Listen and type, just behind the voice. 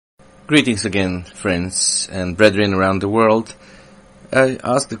Greetings again, friends and brethren around the world. I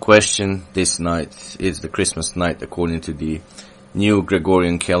asked the question this night, is the Christmas night according to the new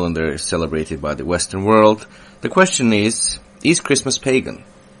Gregorian calendar celebrated by the Western world. The question is Christmas pagan?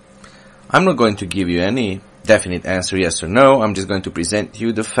 I'm not going to give you any definite answer, yes or no. I'm just going to present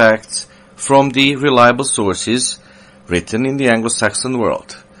you the facts from the reliable sources written in the Anglo-Saxon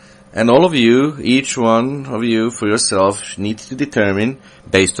world. And all of you, each one of you for yourself, need to determine,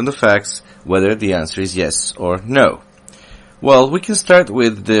 based on the facts, whether the answer is yes or no. Well, we can start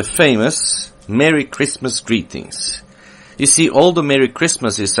with the famous Merry Christmas greetings. You see, although Merry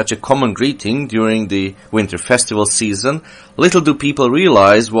Christmas is such a common greeting during the winter festival season, little do people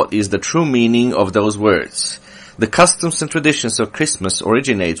realize what is the true meaning of those words. The customs and traditions of Christmas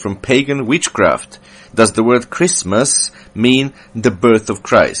originate from pagan witchcraft. Does the word Christmas mean the birth of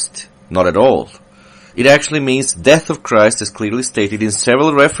Christ? Not at all. It actually means death of Christ, as clearly stated in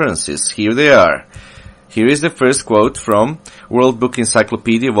several references. Here they are. Here is the first quote from World Book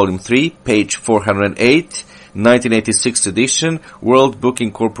Encyclopedia, Volume 3, page 408, 1986 edition, World Book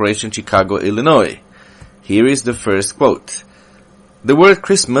Incorporation, Chicago, Illinois. Here is the first quote. The word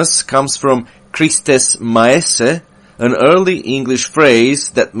Christmas comes from Christes Maese, an early English phrase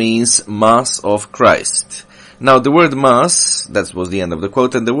that means Mass of Christ. Now, the word Mass, that was the end of the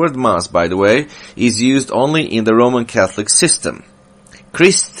quote, and the word Mass, by the way, is used only in the Roman Catholic system.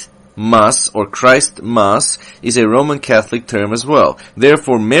 Christ Mass or Christ Mass is a Roman Catholic term as well.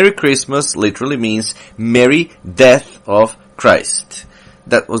 Therefore, Merry Christmas literally means Merry Death of Christ.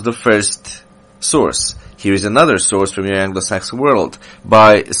 That was the first source. Here is another source from your Anglo-Saxon world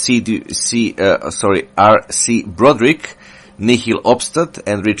by R.C. Broderick, Nihil Obstad,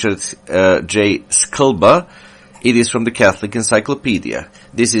 and Richard J. Skulba. It is from the Catholic Encyclopedia.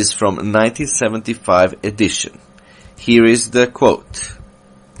 This is from 1975 edition. Here is the quote.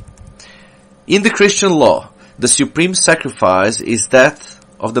 In the Christian law, the supreme sacrifice is that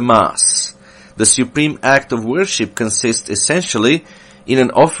of the Mass. The supreme act of worship consists essentially in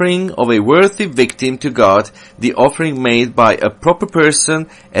an offering of a worthy victim to God, the offering made by a proper person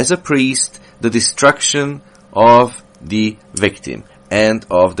as a priest, the destruction of the victim. End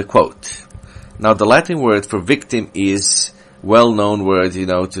of the quote. Now, the Latin word for victim is well-known word,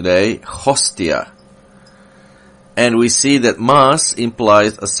 today, hostia. And we see that Mass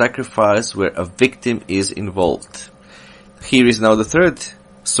implies a sacrifice where a victim is involved. Here is now the third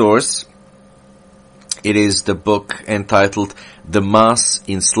source. It is the book entitled The Mass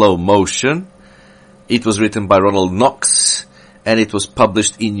in Slow Motion. It was written by Ronald Knox, and it was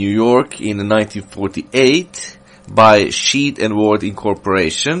published in New York in 1948 by Sheed and Ward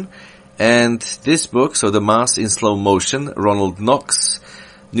Incorporation. And this book, so The Mass in Slow Motion, Ronald Knox,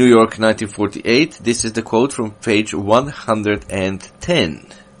 New York, 1948. This is the quote from page 110.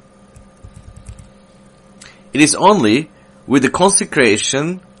 It is only with the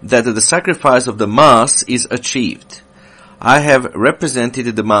consecration that the sacrifice of the Mass is achieved. I have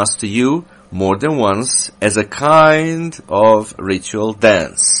represented the Mass to you more than once as a kind of ritual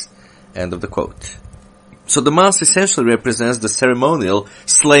dance. End of the quote. So the Mass essentially represents the ceremonial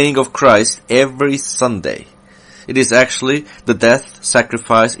slaying of Christ every Sunday. It is actually the death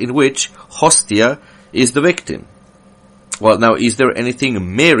sacrifice in which hostia is the victim. Well, now, is there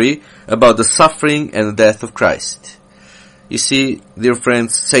anything merry about the suffering and death of Christ? You see, dear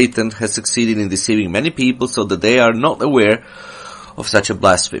friends, Satan has succeeded in deceiving many people so that they are not aware of such a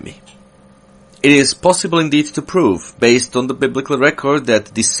blasphemy. It is possible indeed to prove, based on the biblical record,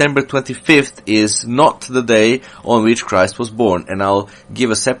 that December 25th is not the day on which Christ was born, and I'll give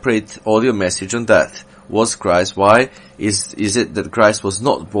a separate audio message on that. Was Christ? Why is it that Christ was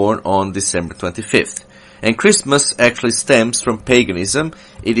not born on December 25th? And Christmas actually stems from paganism.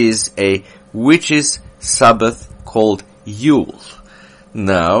 It is a witch's Sabbath called Yule.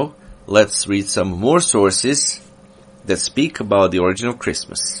 Now, let's read some more sources that speak about the origin of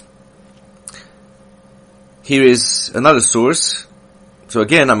Christmas. Here is another source. So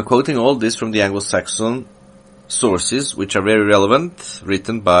again, I'm quoting all this from the Anglo-Saxon sources, which are very relevant,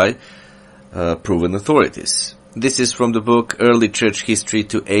 written by proven authorities. This is from the book Early Church History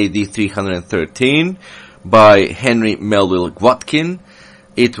to AD 313 by Henry Melville Watkin.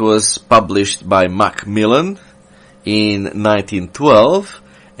 It was published by Macmillan in 1912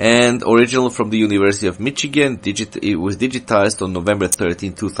 and original from the University of Michigan. It was digitized on November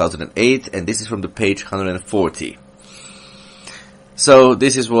 13, 2008, and this is from the page 140. So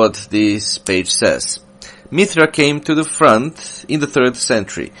this is what this page says. Mithra came to the front in the 3rd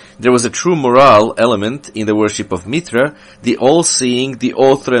century. There was a true moral element in the worship of Mithra, the all-seeing, the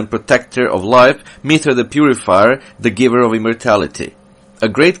author and protector of life, Mithra the purifier, the giver of immortality. A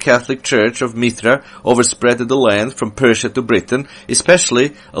great Catholic church of Mithra overspread the land from Persia to Britain,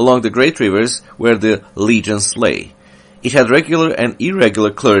 especially along the great rivers where the legions lay. It had regular and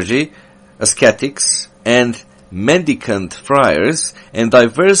irregular clergy, ascetics, and mendicant friars, and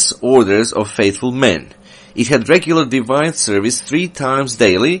diverse orders of faithful men. It had regular divine service 3 times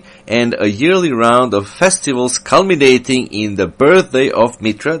daily, and a yearly round of festivals culminating in the birthday of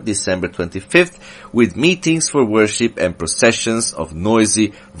Mithra, December 25th, with meetings for worship and processions of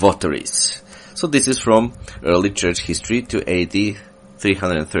noisy votaries. So this is from Early Church History to AD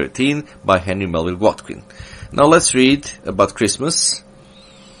 313 by Henry Melville Watkin. Now let's read about Christmas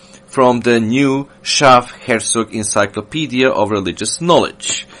from the new Schaff Herzog Encyclopedia of Religious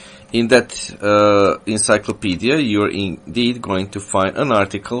Knowledge. In that encyclopedia, you're indeed going to find an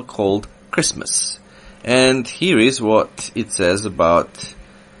article called Christmas. And here is what it says about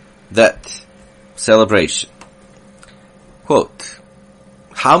that celebration. Quote,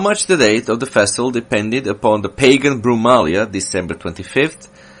 how much the date of the festival depended upon the pagan Brumalia, December 25th,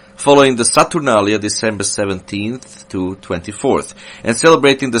 following the Saturnalia, December 17th to 24th, and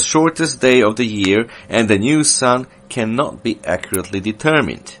celebrating the shortest day of the year and the new sun cannot be accurately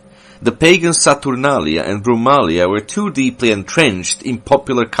determined. The pagan Saturnalia and Brumalia were too deeply entrenched in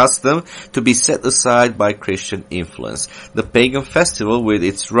popular custom to be set aside by Christian influence. The pagan festival with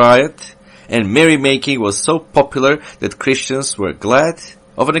its riot and merrymaking was so popular that Christians were glad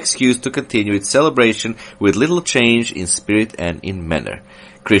of an excuse to continue its celebration with little change in spirit and in manner.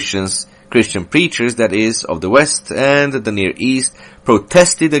 Christian preachers, that is, of the West and the Near East,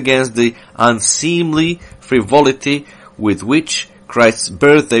 protested against the unseemly frivolity with which Christ's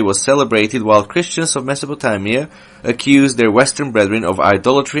birthday was celebrated, while Christians of Mesopotamia accused their Western brethren of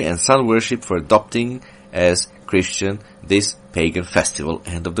idolatry and sun worship for adopting as Christian this pagan festival.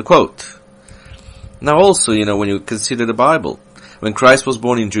 End of the quote. Now also, when you consider the Bible, when Christ was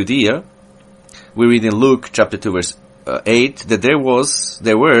born in Judea, we read in Luke chapter 2 verse 8 that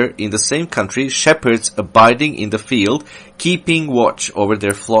there were in the same country shepherds abiding in the field, keeping watch over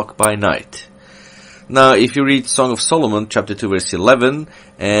their flock by night. Now, if you read Song of Solomon chapter 2 verse 11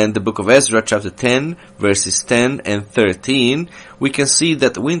 and the book of Ezra chapter 10 verses 10 and 13, we can see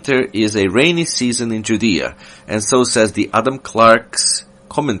that winter is a rainy season in Judea, and so says the Adam Clarke's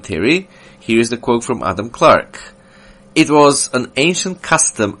commentary. Here is the quote from Adam Clarke. It was an ancient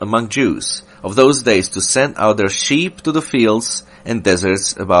custom among Jews of those days to send out their sheep to the fields and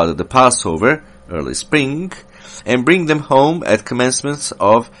deserts about the Passover, early spring, and bring them home at commencements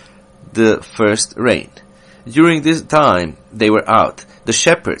of the first rain. During this time they were out. The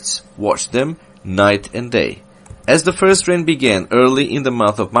shepherds watched them night and day. As the first rain began early in the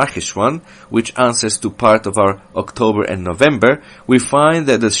month of Marcheshwan, which answers to part of our October and November, we find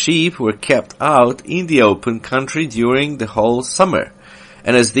that the sheep were kept out in the open country during the whole summer.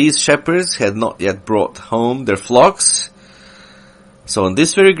 And as these shepherds had not yet brought home their flocks, so on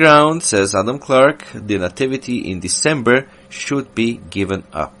this very ground, says Adam Clarke, the nativity in December should be given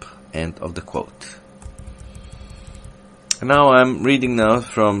up. End of the quote. Now I'm reading now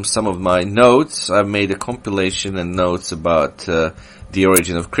from some of my notes. I've made a compilation and notes about the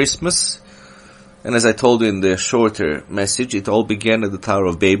origin of Christmas. And as I told you in the shorter message, it all began at the Tower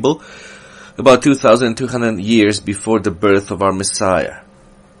of Babel, about 2,200 years before the birth of our Messiah.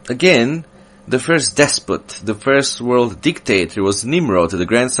 Again, the first despot, the first world dictator was Nimrod, the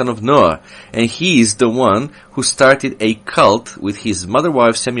grandson of Noah, and he is the one who started a cult with his mother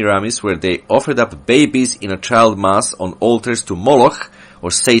wife Semiramis, where they offered up babies in a child mass on altars to Moloch, or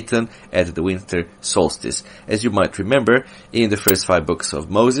Satan, at the winter solstice. As you might remember, in the first 5 books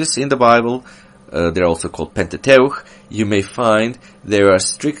of Moses in the Bible, they're also called Pentateuch, you may find there are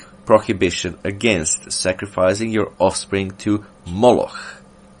strict prohibition against sacrificing your offspring to Moloch,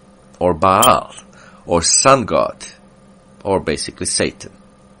 or Baal, or sun god, or basically Satan.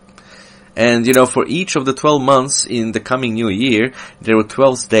 And for each of the 12 months in the coming new year, there were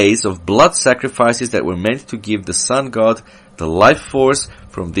 12 days of blood sacrifices that were meant to give the sun god the life force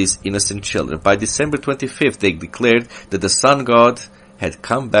from these innocent children. By December 25th, they declared that the sun god had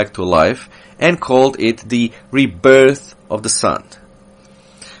come back to life and called it the rebirth of the sun.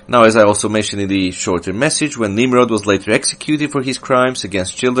 Now, as I also mentioned in the shorter message, when Nimrod was later executed for his crimes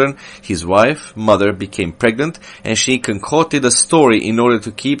against children, his wife, mother, became pregnant, and she concocted a story in order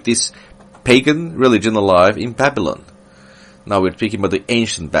to keep this pagan religion alive in Babylon. Now we're speaking about the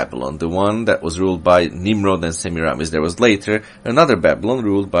ancient Babylon, the one that was ruled by Nimrod and Semiramis. There was later another Babylon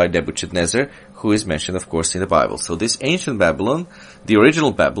ruled by Nebuchadnezzar, who is mentioned, of course, in the Bible. So this ancient Babylon, the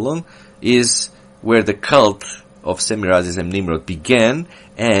original Babylon, is where the cult of Semiramis and Nimrod began,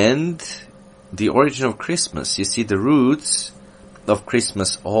 and the origin of Christmas. You see, the roots of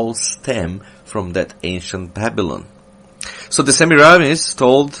Christmas all stem from that ancient Babylon. So the Semiramis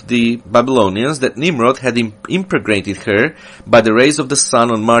told the Babylonians that Nimrod had impregnated her by the rays of the sun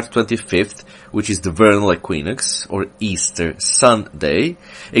on March 25th, which is the vernal equinox, or Easter Sunday.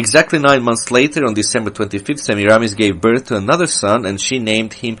 Exactly 9 months later, on December 25th, Semiramis gave birth to another son, and she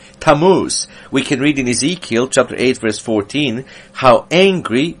named him Tammuz. We can read in Ezekiel chapter 8 verse 14 how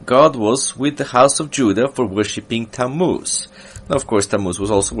angry God was with the house of Judah for worshipping Tammuz. Now, of course, Tammuz was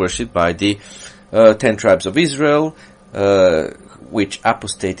also worshipped by the 10 tribes of Israel, which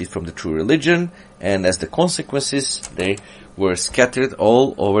apostated from the true religion, and as the consequences, they were scattered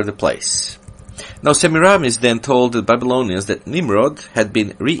all over the place. Now Semiramis then told the Babylonians that Nimrod had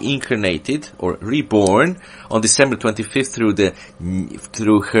been reincarnated or reborn on December 25th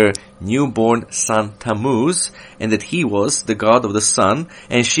through her newborn son Tammuz, and that he was the god of the sun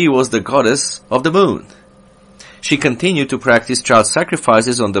and she was the goddess of the moon. She continued to practice child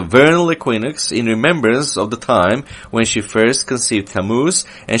sacrifices on the vernal equinox in remembrance of the time when she first conceived Tammuz,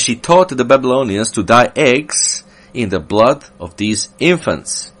 and she taught the Babylonians to dye eggs in the blood of these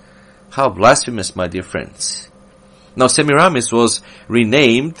infants. How blasphemous, my dear friends. Now Semiramis was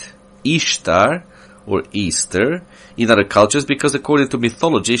renamed Ishtar, or Easter, in other cultures because according to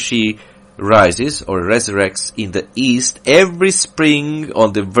mythology she rises or resurrects in the east every spring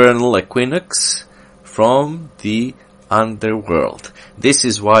on the vernal equinox from the underworld. This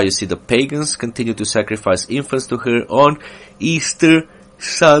is why you see the pagans continue to sacrifice infants to her on Easter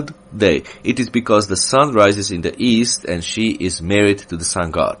Sunday. It is because the sun rises in the east and she is married to the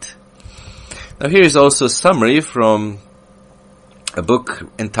sun god. Now here is also a summary from a book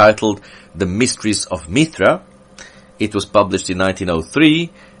entitled The Mysteries of Mithra. It was published in 1903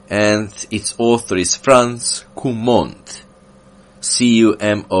 and its author is Franz Cumont.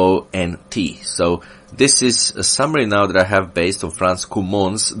 C-U-M-O-N-T. So this is a summary now that I have based on Franz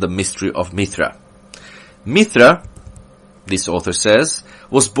Cumont's The Mystery of Mithra. Mithra, this author says,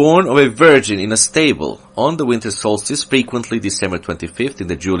 was born of a virgin in a stable on the winter solstice, frequently December 25th in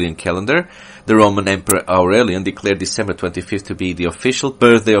the Julian calendar. The Roman Emperor Aurelian declared December 25th to be the official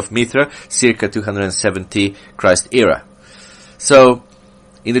birthday of Mithra, circa 270 Christ era. So,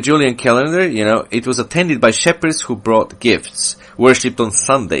 in the Julian calendar, it was attended by shepherds who brought gifts, worshipped on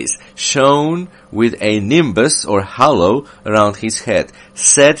Sundays, shone with a nimbus or halo around his head,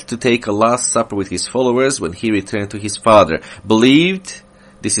 said to take a last supper with his followers when he returned to his father, believed,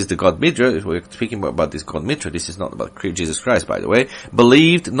 this is the god Mithra, we're speaking about this god Mithra, this is not about Jesus Christ, by the way,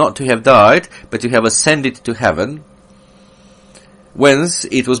 believed not to have died, but to have ascended to heaven, whence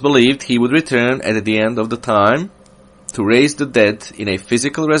it was believed he would return at the end of the time, to raise the dead in a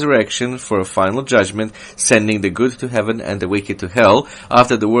physical resurrection for a final judgment, sending the good to heaven and the wicked to hell,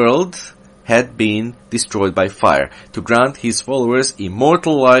 after the world had been destroyed by fire, to grant his followers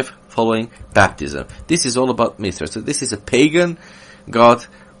immortal life following baptism. This is all about Mithra. So this is a pagan god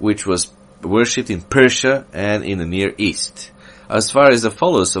which was worshipped in Persia and in the Near East. As far as the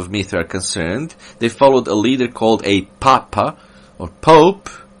followers of Mithra are concerned, they followed a leader called a Papa, or Pope,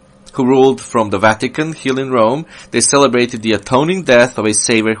 who ruled from the Vatican Hill in Rome. They celebrated the atoning death of a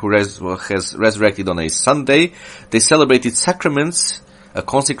Savior who has resurrected on a Sunday. They celebrated sacraments, a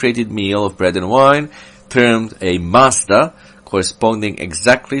consecrated meal of bread and wine, termed a Mazda, corresponding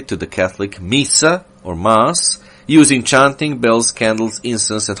exactly to the Catholic Missa, or Mass, using chanting, bells, candles,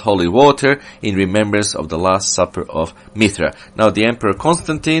 incense, and holy water in remembrance of the Last Supper of Mithra. Now, the Emperor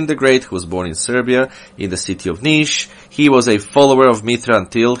Constantine the Great, who was born in Serbia, in the city of Niš, he was a follower of Mithra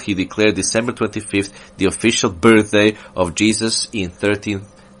until he declared December 25th the official birthday of Jesus in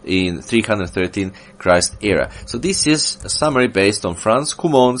 313 Christ era. So this is a summary based on Franz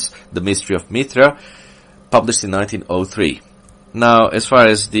Cumont's The Mystery of Mithra, published in 1903. Now, as far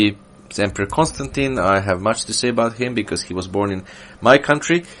as the Emperor Constantine, I have much to say about him because he was born in my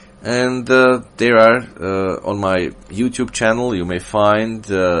country, and there are on my YouTube channel you may find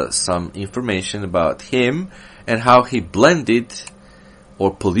some information about him and how he blended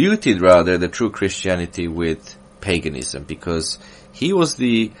or polluted rather the true Christianity with paganism, because he was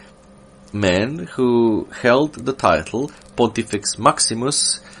the man who held the title Pontifex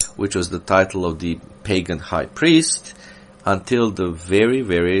Maximus, which was the title of the pagan high priest, until the very,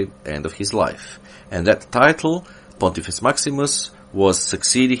 very end of his life. And that title, Pontifex Maximus, he was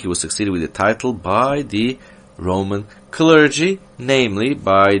succeeded with the title by the Roman clergy, namely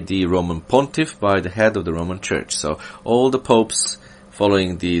by the Roman pontiff, by the head of the Roman Church. So all the popes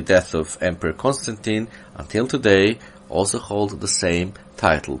following the death of Emperor Constantine until today also hold the same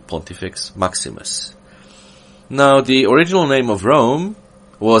title, Pontifex Maximus. Now, the original name of Rome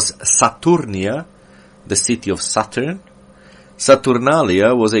was Saturnia, the city of Saturn.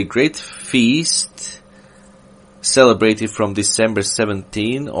 Saturnalia was a great feast celebrated from December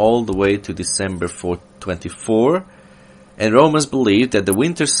 17 all the way to December 24. And Romans believed that the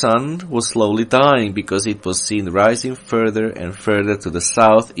winter sun was slowly dying because it was seen rising further and further to the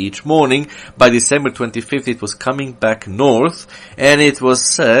south each morning. By December 25th it was coming back north, and it was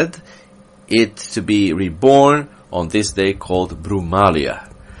said it to be reborn on this day called Brumalia.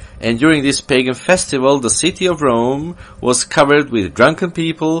 And during this pagan festival, the city of Rome was covered with drunken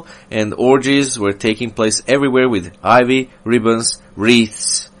people, and orgies were taking place everywhere with ivy, ribbons,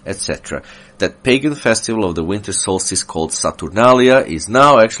 wreaths, etc. That pagan festival of the winter solstice called Saturnalia is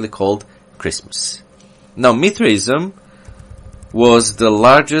now actually called Christmas. Now, Mithraism was the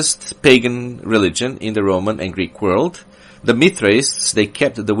largest pagan religion in the Roman and Greek world. The Mithraists, they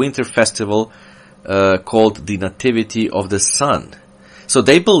kept the winter festival called the Nativity of the Sun. So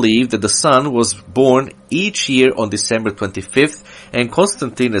they believed that the sun was born each year on December 25th, and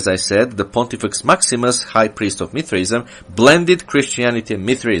Constantine, as I said, the Pontifex Maximus, high priest of Mithraism, blended Christianity and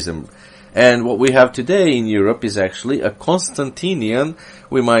Mithraism. And what we have today in Europe is actually a Constantinian,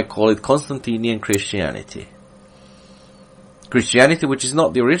 we might call it Constantinian Christianity. Christianity which is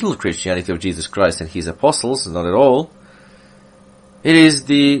not the original Christianity of Jesus Christ and his apostles, not at all. It is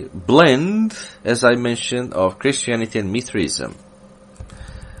the blend, as I mentioned, of Christianity and Mithraism.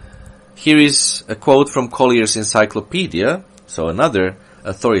 Here is a quote from Collier's Encyclopedia, so another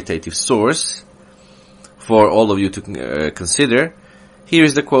authoritative source for all of you to consider. Here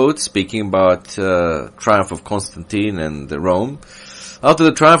is the quote speaking about triumph of Constantine and Rome. After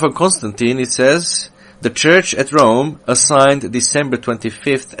the triumph of Constantine, it says, the church at Rome assigned December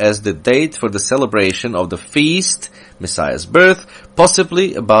 25th as the date for the celebration of the feast, Messiah's birth,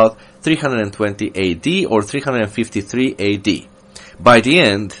 possibly about 320 AD or 353 AD. By the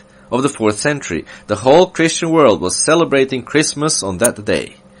end of the 4th century, the whole Christian world was celebrating Christmas on that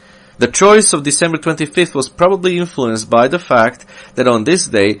day. The choice of December 25th was probably influenced by the fact that on this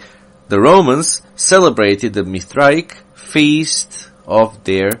day, the Romans celebrated the Mithraic feast of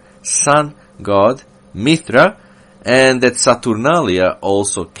their sun god, Mithra, and that Saturnalia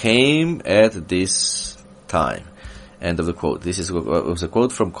also came at this time. End of the quote. This was a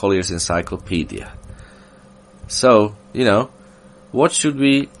quote from Collier's Encyclopedia. So, what should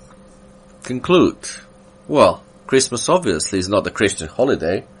we conclude? Well, Christmas obviously is not a Christian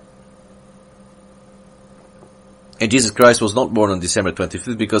holiday. And Jesus Christ was not born on December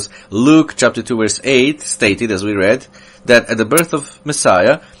 25th because Luke chapter 2 verse 8 stated, as we read, that at the birth of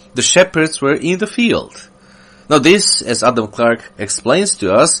Messiah, the shepherds were in the field. Now this, as Adam Clarke explains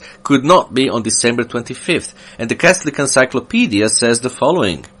to us, could not be on December 25th. And the Catholic Encyclopedia says the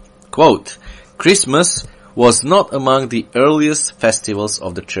following, quote, Christmas was not among the earliest festivals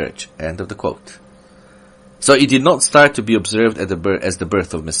of the church. End of the quote. So it did not start to be observed as the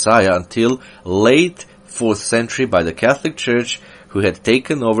birth of Messiah until late 4th century by the Catholic Church, who had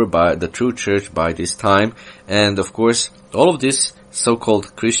taken over by the true church by this time. And of course, all of this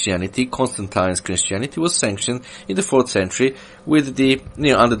so-called Christianity, Constantine's Christianity, was sanctioned in the 4th century with the,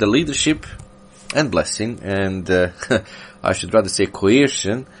 under the leadership and blessing and, I should rather say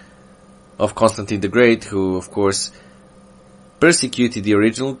coercion of Constantine the Great, who of course persecuted the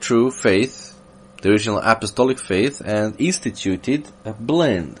original true faith, the original apostolic faith, and instituted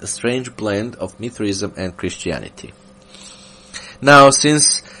a strange blend of Mithraism and Christianity. Now,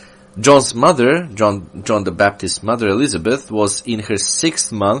 since John's mother, John the Baptist's mother, Elizabeth, was in her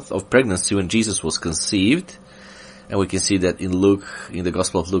 6th month of pregnancy when Jesus was conceived, and we can see that in the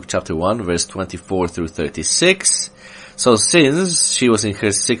Gospel of Luke chapter 1, verse 24 through 36. So since she was in her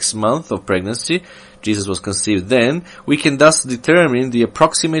 6th month of pregnancy, Jesus was conceived then, we can thus determine the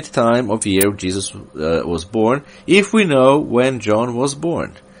approximate time of year Jesus was born, if we know when John was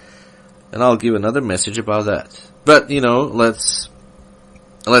born. And I'll give another message about that. But,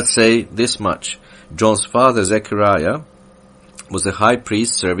 let's say this much. John's father, Zechariah, was the high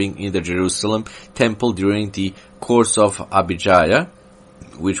priest serving in the Jerusalem temple during the course of Abijah,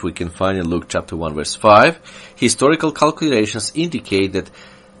 which we can find in Luke chapter 1 verse 5. Historical calculations indicate that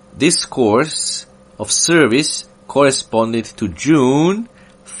this course of service corresponded to June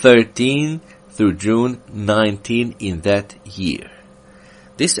 13 through June 19 in that year.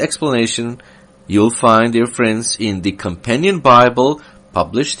 This explanation you'll find, dear friends, in the Companion Bible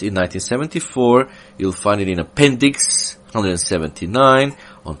published in 1974. You'll find it in Appendix 179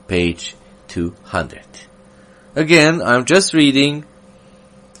 on page 200. Again, I'm just reading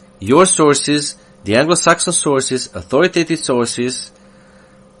your sources, the Anglo-Saxon sources, authoritative sources,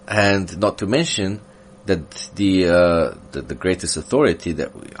 and not to mention that the greatest authority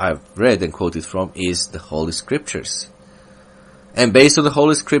that I've read and quoted from is the Holy Scriptures. And based on the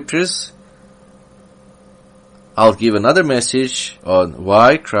Holy Scriptures, I'll give another message on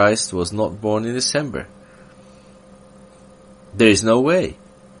why Christ was not born in December. There is no way.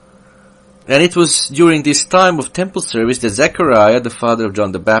 And it was during this time of temple service that Zechariah, the father of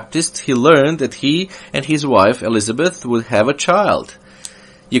John the Baptist, he learned that he and his wife Elizabeth would have a child.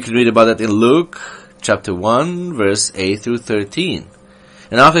 You can read about that in Luke chapter 1, verse 8 through 13.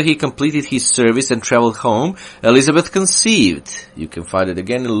 And after he completed his service and traveled home, Elizabeth conceived. You can find it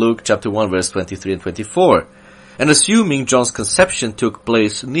again in Luke chapter 1, verse 23 and 24. And assuming John's conception took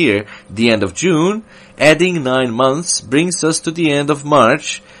place near the end of June, adding 9 months brings us to the end of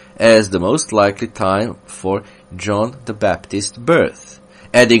March as the most likely time for John the Baptist's birth.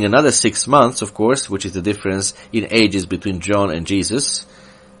 Adding another 6 months, of course, which is the difference in ages between John and Jesus.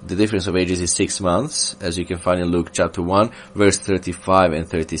 The difference of ages is 6 months, as you can find in Luke chapter 1, verse 35 and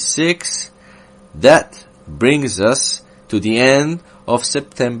 36. That brings us to the end of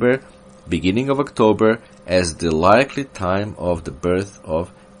September, beginning of October, as the likely time of the birth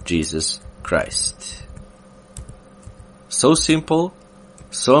of Jesus Christ. So simple,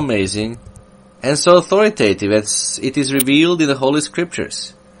 so amazing, and so authoritative as it is revealed in the Holy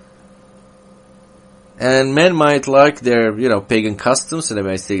Scriptures. And men might like their, pagan customs, and they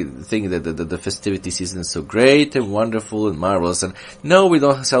might think that the festivity season is so great and wonderful and marvelous. And no, we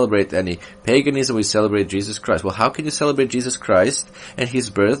don't celebrate any paganism, we celebrate Jesus Christ. Well, how can you celebrate Jesus Christ and his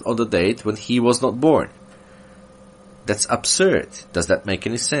birth on the date when he was not born? That's absurd. Does that make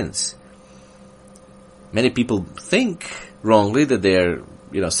any sense? Many people think wrongly that they're,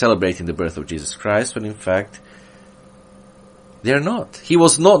 celebrating the birth of Jesus Christ, when in fact, they're not. He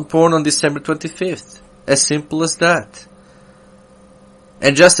was not born on December 25th. As simple as that.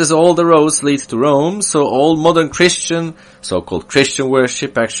 And just as all the roads lead to Rome, so all modern Christian, so-called Christian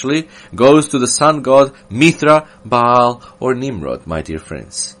worship actually, goes to the sun god Mithra, Baal, or Nimrod, my dear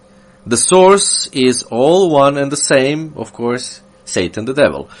friends. The source is all one and the same, of course, Satan the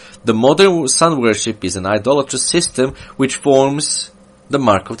devil. The modern sun worship is an idolatrous system which forms the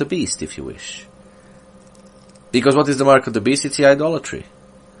mark of the beast, if you wish. Because what is the mark of the beast? It's the idolatry.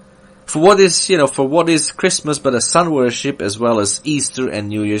 For what is Christmas but a sun worship as well as Easter and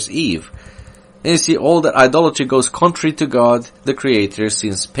New Year's Eve? And you see, all that idolatry goes contrary to God, the Creator,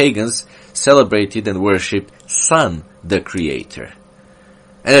 since pagans celebrated and worshipped Sun, the Creator.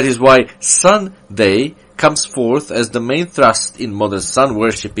 And that is why Sunday comes forth as the main thrust in modern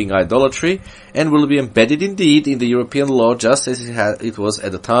sun-worshipping idolatry, and will be embedded indeed in the European law, just as it was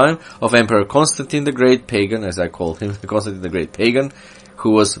at the time of Emperor Constantine the Great Pagan, as I call him, Constantine the Great Pagan,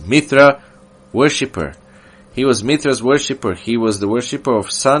 who was Mithra worshipper. He was Mithra's worshipper. He was the worshipper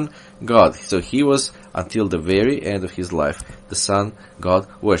of sun god. So he was, until the very end of his life, the sun god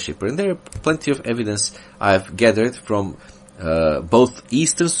worshipper. And there are plenty of evidence I've gathered from both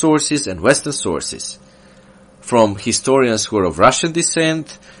Eastern sources and Western sources. From historians who are of Russian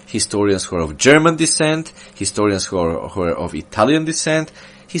descent, historians who are of German descent, historians who are of Italian descent,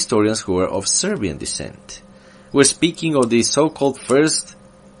 historians who are of Serbian descent. We're speaking of the so-called first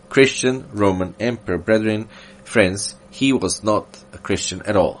Christian Roman emperor. Brethren, friends, he was not a Christian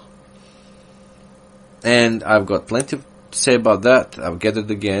at all. And I've got plenty to say about that. I've gathered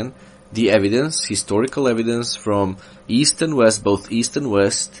again the evidence, historical evidence from East and West, both East and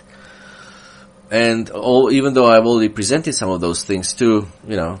West. And even though I've already presented some of those things to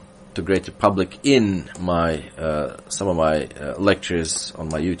greater public in some of my lectures on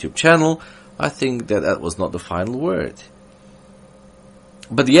my YouTube channel, I think that was not the final word.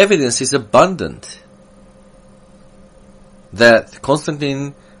 But the evidence is abundant that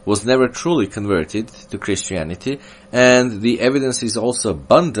Constantine was never truly converted to Christianity, and the evidence is also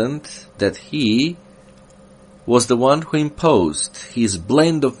abundant that he was the one who imposed his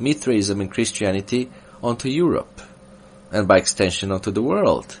blend of Mithraism and Christianity onto Europe, and by extension onto the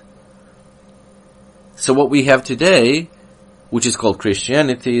world. So what we have today, which is called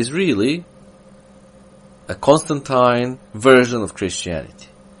Christianity, is really a Constantine version of Christianity.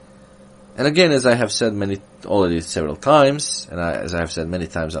 And again, as I have said already several times, and as I have said many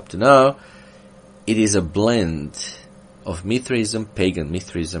times up to now, it is a blend of Mithraism, pagan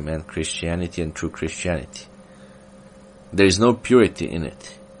Mithraism, and Christianity, and true Christianity. There is no purity in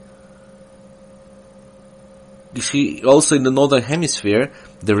it. You see, also in the Northern Hemisphere,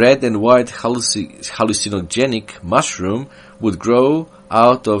 the red and white hallucinogenic mushroom would grow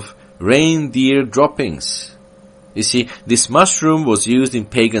out of reindeer droppings. You see, this mushroom was used in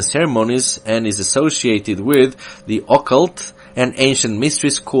pagan ceremonies and is associated with the occult and ancient mystery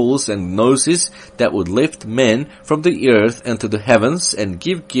schools and gnosis that would lift men from the earth and to the heavens and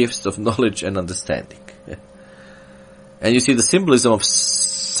give gifts of knowledge and understanding. And you see the symbolism of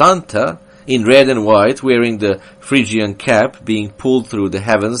Santa in red and white, wearing the Phrygian cap, being pulled through the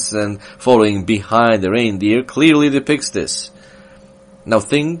heavens and following behind the reindeer, clearly depicts this. Now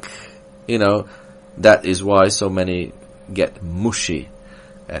think, that is why so many get mushy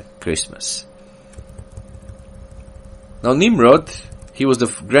at Christmas. Now Nimrod, he was the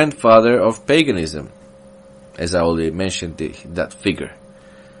grandfather of paganism, as I already mentioned that figure.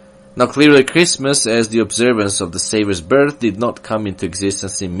 Now clearly Christmas, as the observance of the Saviour's birth, did not come into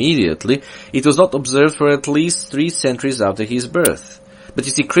existence immediately. It was not observed for at least 3 centuries after his birth. But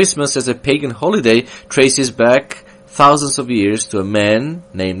you see, Christmas as a pagan holiday traces back thousands of years to a man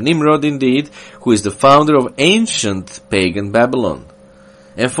named Nimrod indeed, who is the founder of ancient pagan Babylon.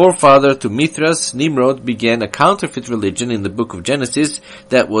 And forefather to Mithras, Nimrod began a counterfeit religion in the book of Genesis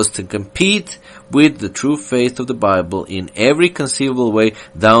that was to compete with the true faith of the Bible in every conceivable way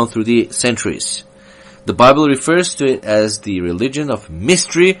down through the centuries. The Bible refers to it as the religion of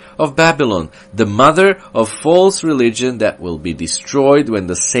mystery of Babylon, the mother of false religion that will be destroyed when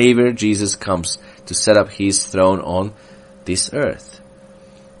the Savior Jesus comes to set up his throne on this earth.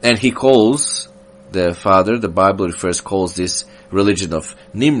 And he calls the Bible calls this religion of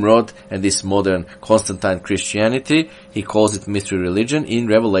Nimrod and this modern Constantine Christianity, he calls it mystery religion in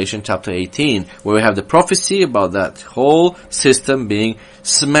Revelation chapter 18, where we have the prophecy about that whole system being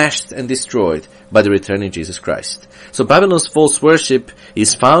smashed and destroyed by the returning Jesus Christ. So Babylon's false worship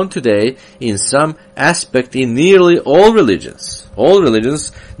is found today in some aspect in nearly all religions,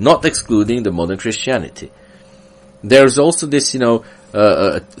 not excluding the modern Christianity. There's also this,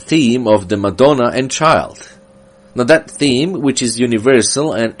 theme of the Madonna and child. Now that theme, which is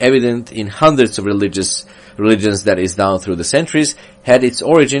universal and evident in hundreds of religions that is down through the centuries, had its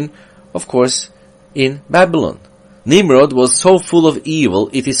origin, of course, in Babylon. Nimrod was so full of evil,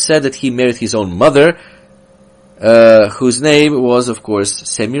 it is said that he married his own mother, whose name was, of course,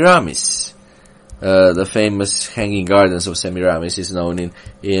 Semiramis. The famous Hanging Gardens of Semiramis is known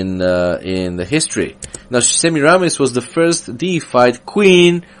in the history. Now, Semiramis was the first deified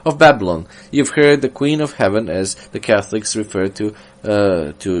queen of Babylon. You've heard the Queen of Heaven, as the Catholics refer to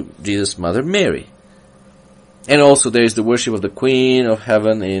Jesus' mother Mary. And also there is the worship of the Queen of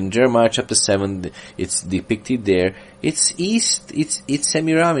Heaven in Jeremiah chapter 7. It's depicted there. It's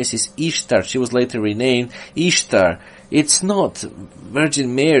Semiramis, it's Ishtar. She was later renamed Ishtar. It's not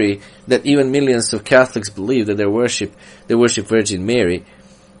Virgin Mary that even millions of Catholics believe that they worship Virgin Mary.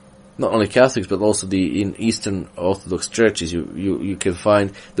 Not only Catholics, but also in Eastern Orthodox churches, you can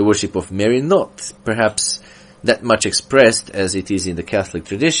find the worship of Mary, not perhaps that much expressed as it is in the Catholic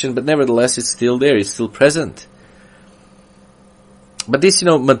tradition, but nevertheless it's still there, it's still present. But this,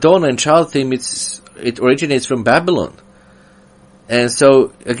 Madonna and child theme, it originates from Babylon. And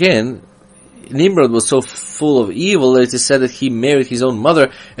so, again, Nimrod was so full of evil that it is said that he married his own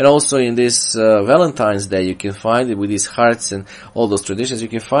mother. And also in this Valentine's Day, you can find it with his hearts and all those traditions. You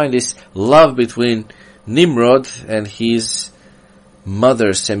can find this love between Nimrod and his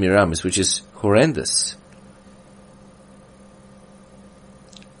mother Semiramis, which is horrendous.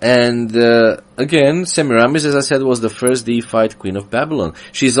 And again, Semiramis, as I said, was the first deified queen of Babylon.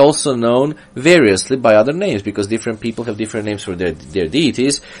 She's also known variously by other names, because different people have different names for their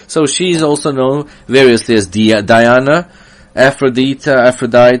deities. So she's also known variously as Diana, Aphrodite,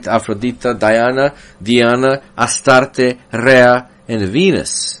 Diana, Astarte, Rhea, and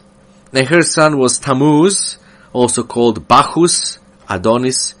Venus. And her son was Tammuz, also called Bacchus,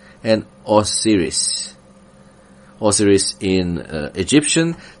 Adonis, and Osiris. Osiris in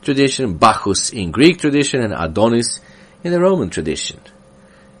Egyptian tradition, Bacchus in Greek tradition, and Adonis in the Roman tradition.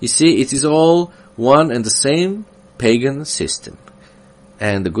 You see, it is all one and the same pagan system.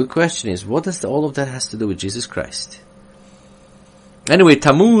 And the good question is, what does all of that has to do with Jesus Christ? Anyway,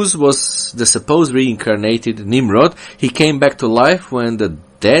 Tammuz was the supposed reincarnated Nimrod. He came back to life when the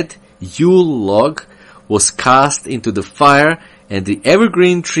dead Yule log was cast into the fire, and the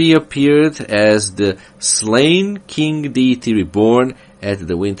evergreen tree appeared as the slain king deity reborn at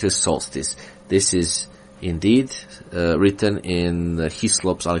the winter solstice. This is indeed written in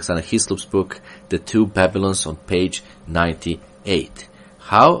Alexander Hislop's book, The Two Babylons, on page 98.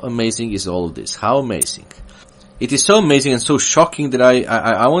 How amazing is all of this? How amazing. It is so amazing and so shocking that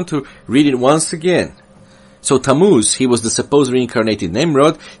I want to read it once again. So Tammuz, he was the supposed reincarnated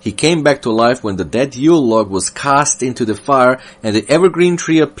Nimrod. He came back to life when the dead Yule log was cast into the fire, and the evergreen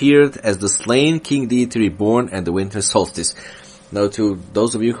tree appeared as the slain king deity reborn at the winter solstice. Now, to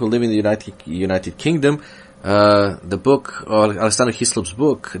those of you who live in the United Kingdom, the book, or Alexander Hislop's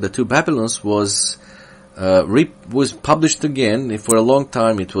book, The Two Babylons, was was published again. For a long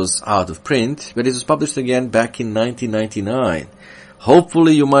time it was out of print, but it was published again back in 1999.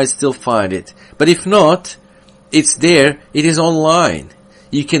 Hopefully you might still find it. But if not, it's there. It is online.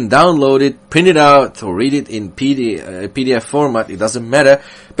 You can download it, print it out, or read it in PDF format. It doesn't matter.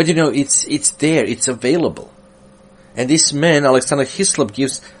 But it's there. It's available. And this man, Alexander Hislop,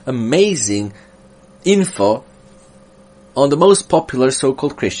 gives amazing info on the most popular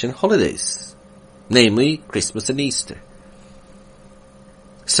so-called Christian holidays, namely Christmas and Easter.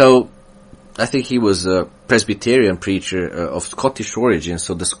 So, I think he was a Presbyterian preacher of Scottish origin,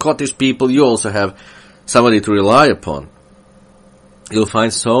 so the Scottish people, you also have somebody to rely upon. You'll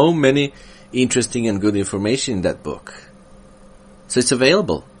find so many interesting and good information in that book. So it's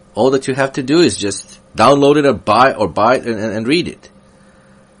available. All that you have to do is just download it or buy it and read it.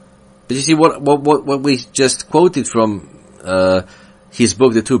 But you see what we just quoted from his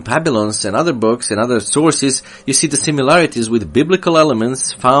book, The Two Babylons, and other books and other sources, you see the similarities with biblical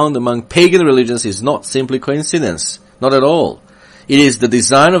elements found among pagan religions is not simply coincidence. Not at all. It is the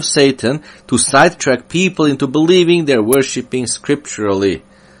design of Satan to sidetrack people into believing they're worshipping scripturally,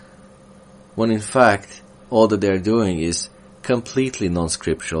 when in fact all that they're doing is completely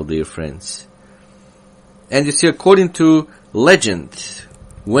non-scriptural, dear friends. And you see, according to legend,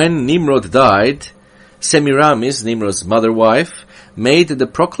 when Nimrod died, Semiramis, Nimrod's mother wife, made the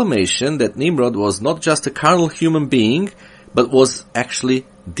proclamation that Nimrod was not just a carnal human being, but was actually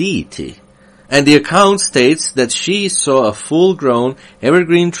deity. And the account states that she saw a full-grown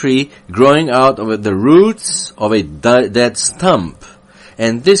evergreen tree growing out of the roots of a dead stump.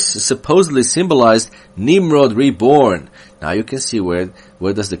 And this supposedly symbolized Nimrod reborn. Now you can see where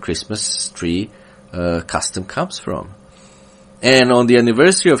does the Christmas tree custom comes from. And on the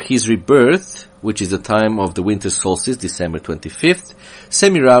anniversary of his rebirth, which is the time of the winter solstice, December 25th,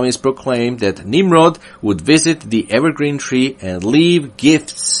 Semiramis proclaimed that Nimrod would visit the evergreen tree and leave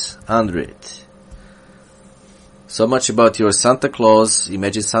gifts under it. So much about your Santa Claus.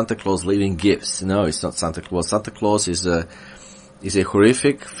 Imagine Santa Claus leaving gifts. No, it's not Santa Claus. Santa Claus is a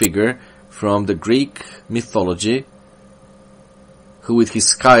horrific figure from the Greek mythology, who with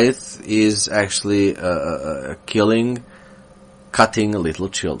his scythe is actually cutting little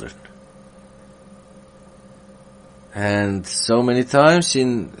children. And so many times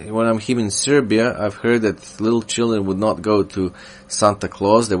when I'm here in Serbia, I've heard that little children would not go to Santa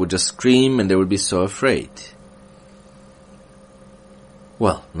Claus. They would just scream and they would be so afraid.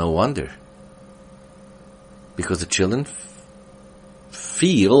 Well, no wonder. Because the children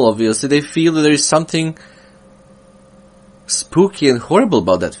obviously they feel that there is something spooky and horrible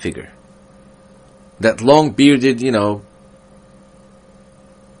about that figure. That long-bearded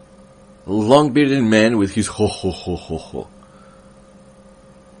man with his ho ho ho ho ho.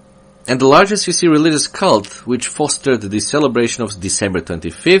 And the largest, religious cult which fostered the celebration of December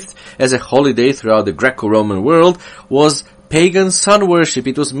 25th as a holiday throughout the Greco-Roman world was pagan sun worship.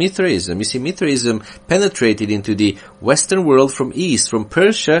 It was Mithraism. You see, Mithraism penetrated into the Western world from east. From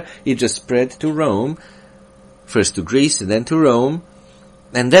Persia, it just spread to Rome, first to Greece and then to Rome.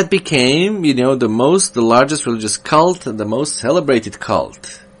 And that became, the largest religious cult and the most celebrated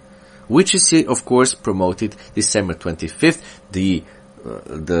cult, which is, of course, promoted December 25th, the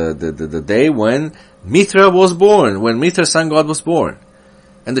day when Mithra was born, when Mithra sun god was born.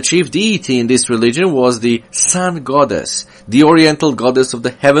 And the chief deity in this religion was the sun goddess, the oriental goddess of the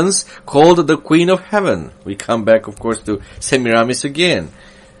heavens, called the Queen of Heaven. We come back, of course, to Semiramis again.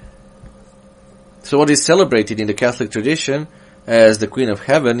 So what is celebrated in the Catholic tradition as the Queen of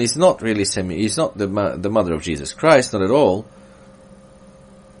Heaven is not really is not the mother of Jesus Christ, not at all.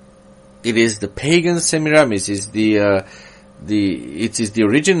 It is the pagan Semiramis. It is the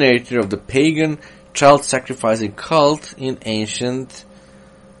originator of the pagan child sacrificing cult in ancient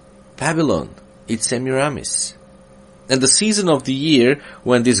Babylon. It's Semiramis. And the season of the year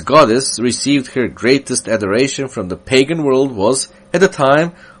when this goddess received her greatest adoration from the pagan world was at the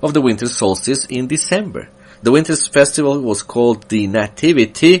time of the winter solstice in December. The winter festival was called the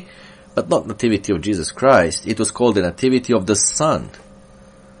Nativity, but not Nativity of Jesus Christ. It was called the Nativity of the Sun.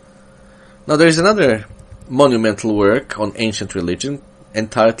 Now there is another monumental work on ancient religion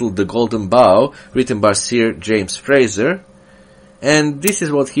entitled The Golden Bough, written by Sir James Fraser. And this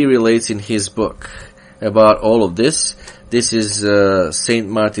is what he relates in his book about all of this. This is St.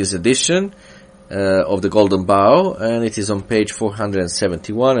 Martin's edition of The Golden Bough, and it is on page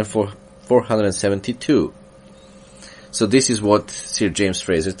 471 and 472. So this is what Sir James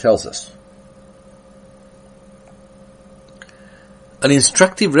Fraser tells us. An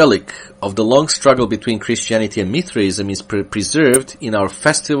instructive relic of the long struggle between Christianity and Mithraism is preserved in our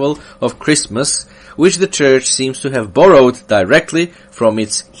festival of Christmas, which the Church seems to have borrowed directly from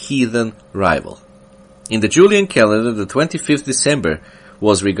its heathen rival. In the Julian calendar, the 25th December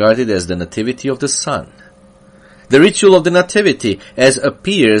was regarded as the Nativity of the Sun. The ritual of the Nativity, as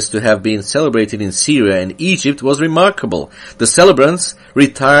appears to have been celebrated in Syria and Egypt, was remarkable. The celebrants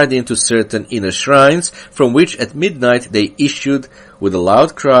retired into certain inner shrines, from which at midnight they issued with a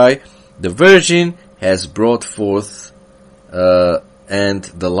loud cry, "The Virgin has brought forth, and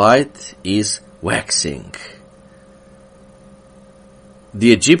the light is waxing."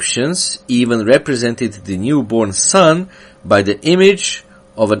 The Egyptians even represented the newborn sun by the image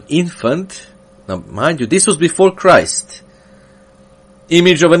of an infant. Now, mind you, this was before Christ.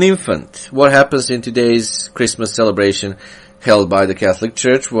 Image of an infant. What happens in today's Christmas celebration held by the Catholic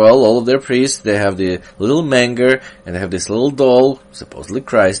Church? Well, all of their priests, they have the little manger, and they have this little doll, supposedly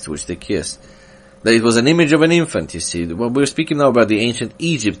Christ, which they kiss. That it was an image of an infant, you see. Well, we're speaking now about the ancient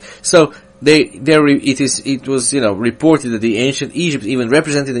Egypt. So, it was reported that the ancient Egypt even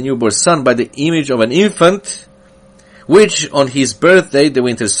represented the newborn son by the image of an infant, which on his birthday, the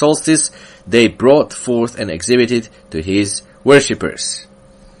winter solstice, they brought forth and exhibited to his worshippers.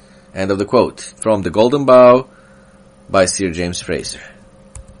 End of the quote. From The Golden Bough by Sir James Fraser.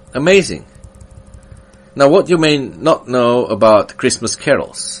 Amazing. Now, what you may not know about Christmas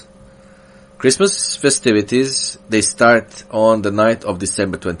carols. Christmas festivities, they start on the night of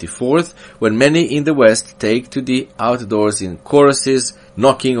December 24th, when many in the West take to the outdoors in choruses,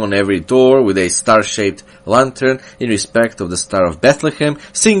 knocking on every door with a star-shaped lantern in respect of the Star of Bethlehem,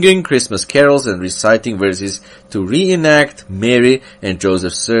 singing Christmas carols and reciting verses to reenact Mary and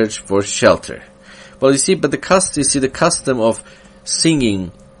Joseph's search for shelter. Well, the custom of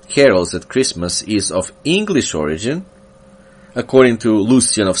singing carols at Christmas is of English origin, according to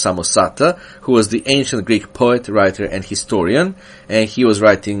Lucian of Samosata, who was the ancient Greek poet, writer, and historian, and he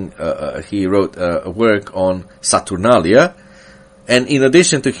wrote a work on Saturnalia. And in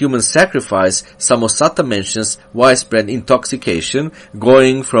addition to human sacrifice, Samosata mentions widespread intoxication,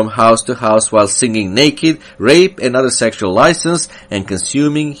 going from house to house while singing naked, rape and other sexual license, and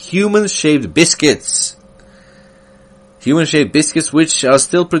consuming human-shaped biscuits. Human-shaped biscuits which are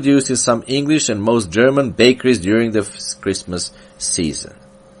still produced in some English and most German bakeries during the Christmas season.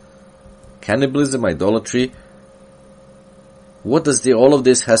 Cannibalism, idolatry. What does all of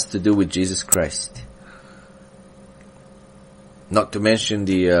this has to do with Jesus Christ? Not to mention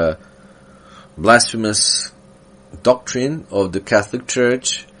the blasphemous doctrine of the Catholic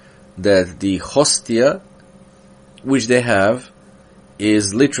Church that the hostia, which they have,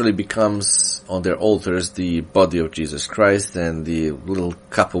 literally becomes on their altars the body of Jesus Christ, and the little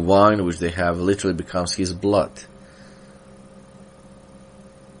cup of wine which they have literally becomes his blood.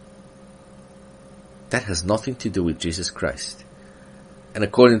 That has nothing to do with Jesus Christ. And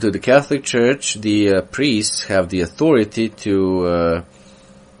according to the Catholic Church, the priests have the authority to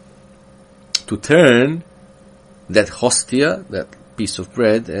turn that hostia, that piece of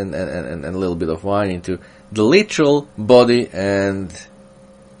bread and a little bit of wine, into the literal body and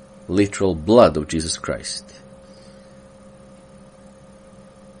literal blood of Jesus Christ.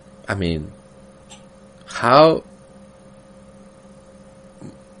 I mean, how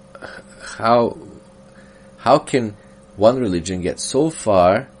can one religion get so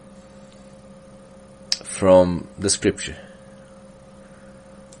far from the scripture?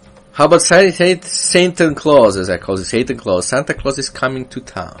 How about Santa Claus, as I call it, Santa Claus? Santa Claus is coming to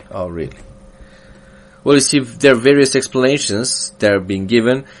town. Oh, really? Well, you see, there are various explanations that are being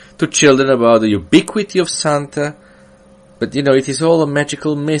given to children about the ubiquity of Santa, but it is all a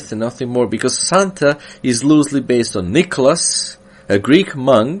magical myth and nothing more, because Santa is loosely based on Nicholas, a Greek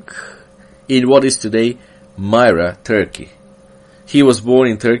monk in what is today Myra, Turkey. He was born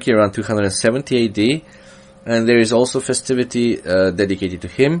in Turkey around 270 AD, and there is also festivity dedicated to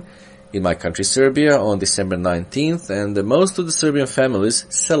him in my country Serbia on December 19th, and most of the Serbian families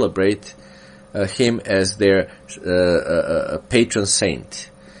celebrate him as their patron saint.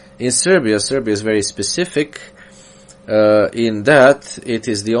 In Serbia is very specific in that it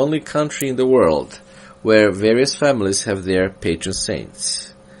is the only country in the world where various families have their patron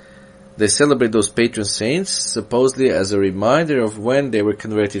saints. They celebrate those patron saints supposedly as a reminder of when they were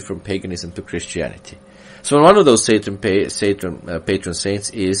converted from paganism to Christianity. So one of those patron saints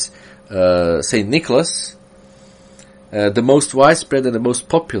is Saint Nicholas, the most widespread and the most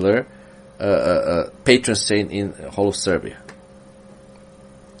popular patron saint in the whole of Serbia.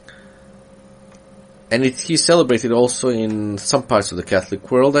 And he's celebrated also in some parts of the Catholic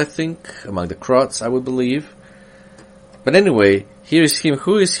world, I think, among the Croats, I would believe. But anyway, Here is him.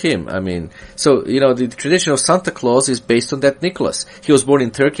 Who is him? I mean, so, the tradition of Santa Claus is based on that Nicholas. He was born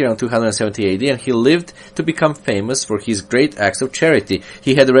in Turkey around 270 AD, and he lived to become famous for his great acts of charity.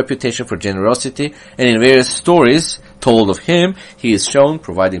 He had a reputation for generosity, and in various stories told of him, he is shown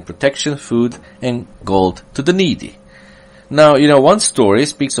providing protection, food, and gold to the needy. Now, one story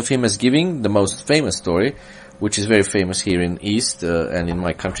speaks of him as giving, the most famous story, which is very famous here in East and in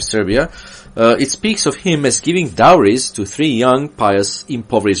my country, Serbia. It speaks of him as giving dowries to 3 young, pious,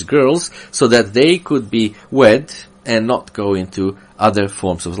 impoverished girls so that they could be wed and not go into other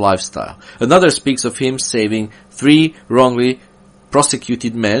forms of lifestyle. Another speaks of him saving 3 wrongly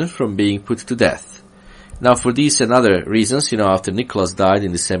prosecuted men from being put to death. Now, for these and other reasons, after Nicholas died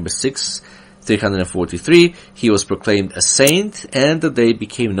in December 6, 343, he was proclaimed a saint, and the day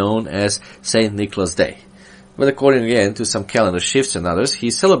became known as Saint Nicholas Day. But according again to some calendar shifts and others,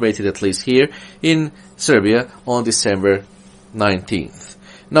 he celebrated at least here in Serbia on December 19th.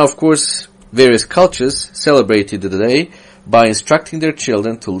 Now, of course, various cultures celebrated the day by instructing their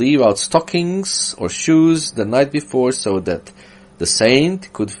children to leave out stockings or shoes the night before so that the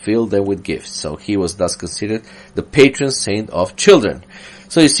saint could fill them with gifts. So he was thus considered the patron saint of children.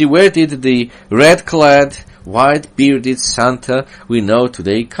 So you see, where did the red-clad, white-bearded Santa we know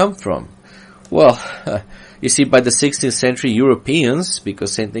today come from? Well, you see, by the 16th century, Europeans,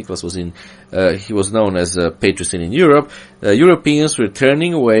 because Saint Nicholas was he was known as a patron saint in Europe, Europeans were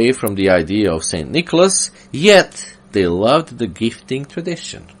turning away from the idea of Saint Nicholas, yet they loved the gifting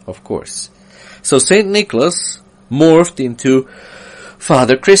tradition, of course. So Saint Nicholas morphed into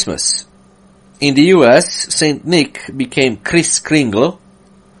Father Christmas. In the US, Saint Nick became Kris Kringle,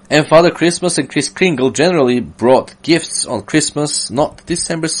 and Father Christmas and Kris Kringle generally brought gifts on Christmas, not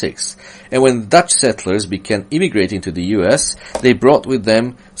December 6th. And when Dutch settlers began immigrating to the US, they brought with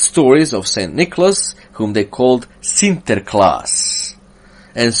them stories of Saint Nicholas, whom they called Sinterklaas.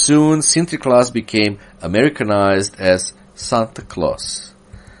 And soon Sinterklaas became Americanized as Santa Claus.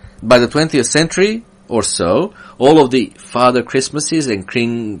 By the 20th century or so, all of the Father Christmases and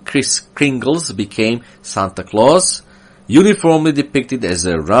Kris Kringles became Santa Claus, uniformly depicted as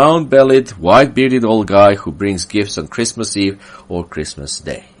a round-bellied, white-bearded old guy who brings gifts on Christmas Eve or Christmas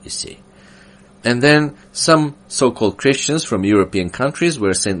Day, you see. And then some so-called Christians from European countries,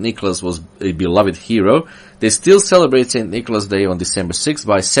 where St. Nicholas was a beloved hero, they still celebrate St. Nicholas Day on December 6th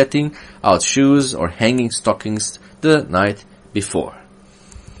by setting out shoes or hanging stockings the night before.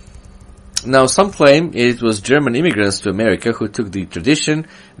 Now, some claim it was German immigrants to America who took the tradition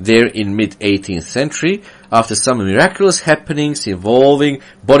there in mid-18th century after some miraculous happenings involving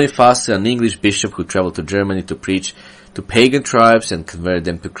Boniface, an English bishop who traveled to Germany to preach to pagan tribes and convert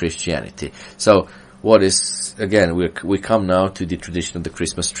them to Christianity. So, what is, again, we come now to the tradition of the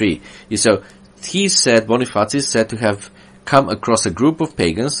Christmas tree. So, Boniface is said to have come across a group of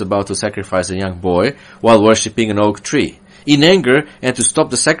pagans about to sacrifice a young boy while worshipping an oak tree. In anger, and to stop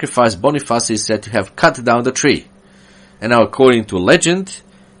the sacrifice, Boniface is said to have cut down the tree. And now, according to legend,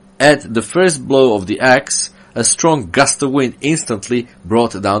 at the first blow of the axe, a strong gust of wind instantly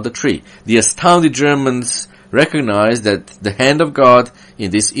brought down the tree. The astounded Germans recognized that the hand of God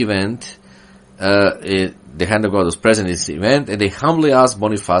in this event, the hand of God was present in this event, and they humbly asked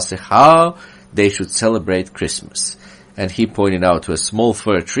Boniface how they should celebrate Christmas. And he pointed out to a small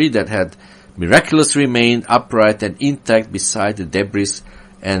fir tree that had miraculously remained upright and intact beside the debris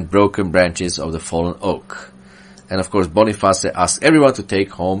and broken branches of the fallen oak. And of course, Boniface asked everyone to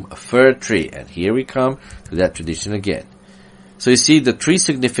take home a fir tree. And here we come to that tradition again. So you see, the tree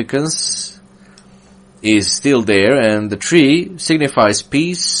significance is still there, and the tree signifies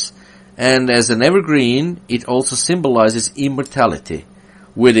peace, and as an evergreen, it also symbolizes immortality.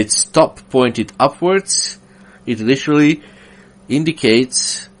 With its top pointed upwards, it literally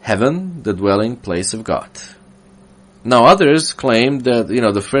indicates heaven, the dwelling place of God. Now, others claim that,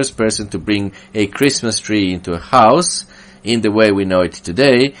 the first person to bring a Christmas tree into a house, in the way we know it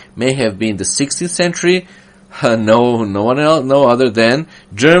today, may have been the 16th century, no other than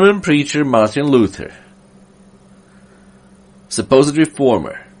German preacher Martin Luther, supposed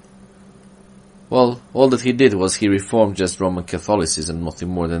reformer. Well, all that he did was he reformed just Roman Catholicism, nothing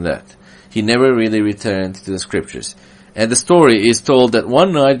more than that. He never really returned to the scriptures. And the story is told that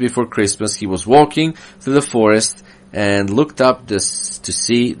one night before Christmas he was walking through the forest and looked up to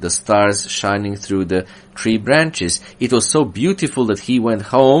see the stars shining through the tree branches. It was so beautiful that he went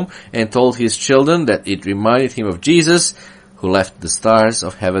home and told his children that it reminded him of Jesus, who left the stars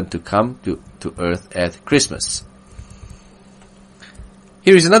of heaven to come to earth at Christmas.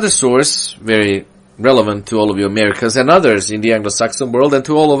 Here is another source, very relevant to all of you Americans and others in the Anglo-Saxon world and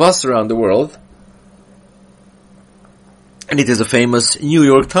to all of us around the world. and it is the famous New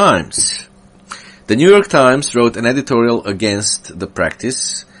York Times. The New York Times wrote an editorial against the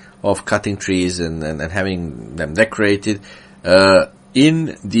practice of cutting trees and having them decorated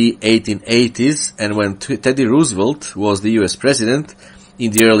in the 1880s, and when Teddy Roosevelt was the US president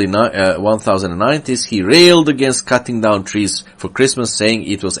in the early 1090s, he railed against cutting down trees for Christmas, saying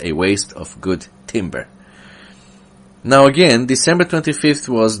it was a waste of good timber. Now again, December 25th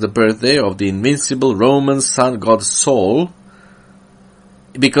was the birthday of the invincible Roman sun god Sol.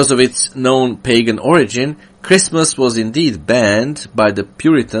 Because of its known pagan origin, Christmas was indeed banned by the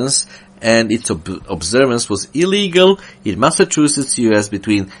Puritans, and its observance was illegal in Massachusetts, US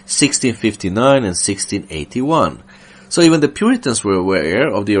between 1659 and 1681. So even the Puritans were aware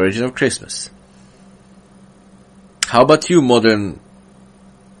of the origin of Christmas. How about you, modern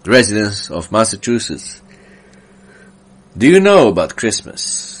residents of Massachusetts? Do you know about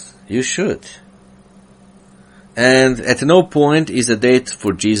Christmas? You should. And at no point is a date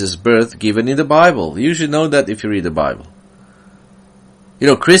for Jesus' birth given in the Bible. You should know that if you read the Bible. You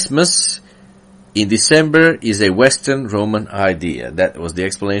know, Christmas in December is a Western Roman idea. That was the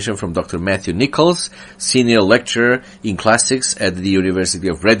explanation from Dr. Matthew Nichols, senior lecturer in classics at the University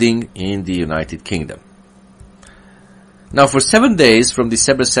of Reading in the United Kingdom. Now, for 7 days from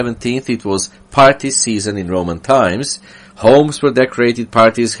December 17th, it was party season in Roman times. Homes were decorated,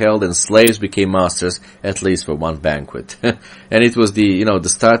 parties held, and slaves became masters, at least for one banquet. And it was the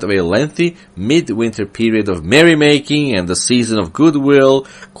start of a lengthy midwinter period of merrymaking and the season of goodwill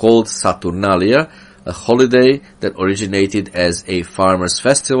called Saturnalia, a holiday that originated as a farmer's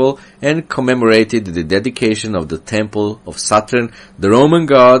festival and commemorated the dedication of the temple of Saturn, the Roman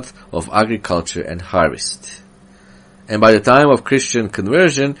god of agriculture and harvest. And by the time of Christian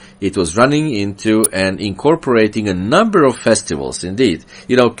conversion, it was running into and incorporating a number of festivals. Indeed,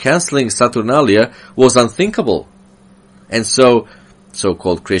 canceling Saturnalia was unthinkable. And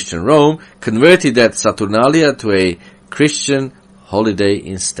so-called Christian Rome converted that Saturnalia to a Christian holiday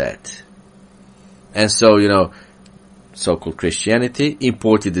instead. And so-called Christianity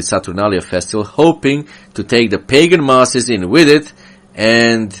imported the Saturnalia festival, hoping to take the pagan masses in with it,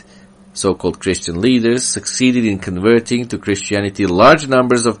 and so-called Christian leaders succeeded in converting to Christianity large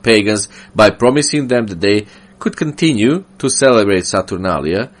numbers of pagans by promising them that they could continue to celebrate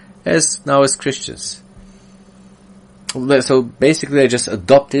Saturnalia as Christians. So basically they just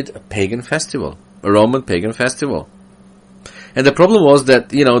adopted a pagan festival, a Roman pagan festival. And the problem was that,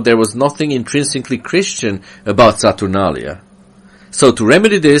 there was nothing intrinsically Christian about Saturnalia. So to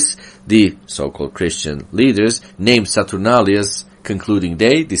remedy this, the so-called Christian leaders named Saturnalia's concluding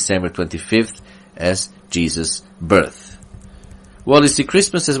day, December 25th, as Jesus' birth. Well, you see,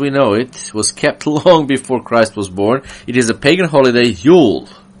 Christmas as we know it was kept long before Christ was born. It is a pagan holiday, Yule.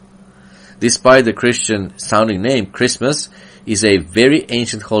 Despite the Christian-sounding name, Christmas is a very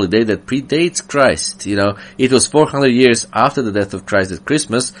ancient holiday that predates Christ. It was 400 years after the death of Christ that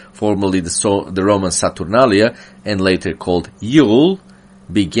Christmas, formerly the Roman Saturnalia, and later called Yule,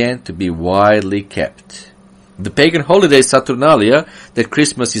 began to be widely kept. The pagan holiday Saturnalia that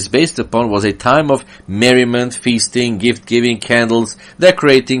Christmas is based upon was a time of merriment, feasting, gift-giving, candles,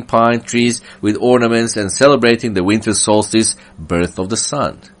 decorating pine trees with ornaments, and celebrating the winter solstice, birth of the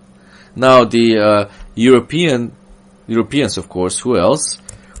sun. Now, the Europeans, of course, who else,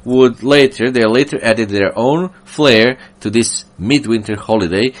 they later added their own flair to this midwinter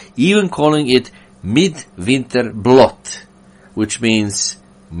holiday, even calling it Midvinterblot, which means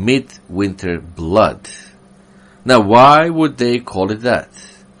midwinter blood. Now, why would they call it that?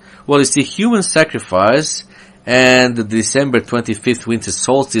 Well, you see, human sacrifice and the December 25th winter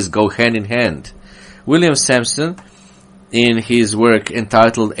solstice go hand in hand. William Sampson, in his work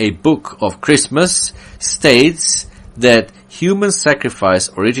entitled A Book of Christmas, states that human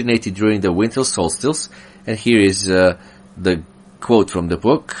sacrifice originated during the winter solstice, and here is the quote from the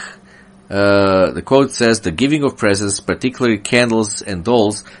book. The quote says, "The giving of presents, particularly candles and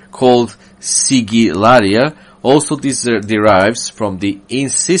dolls, called sigillaria, also derives from the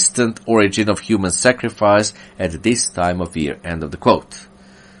insistent origin of human sacrifice at this time of year." End of the quote.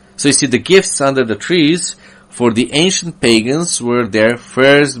 So you see, the gifts under the trees for the ancient pagans were their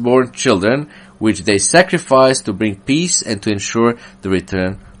firstborn children, which they sacrificed to bring peace and to ensure the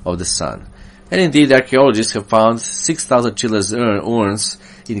return of the sun. And indeed, archaeologists have found 6,000 children's urns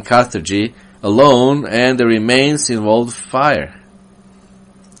in Carthage alone, and the remains involved fire.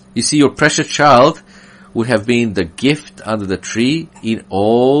 You see, your precious child would have been the gift under the tree in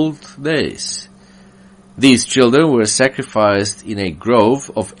old days. These children were sacrificed in a grove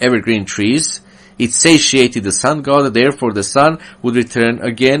of evergreen trees. It satiated the sun god, therefore the sun would return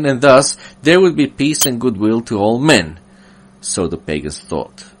again, and thus there would be peace and goodwill to all men. so the pagans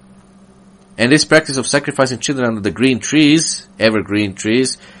thought. And this practice of sacrificing children under the green trees, evergreen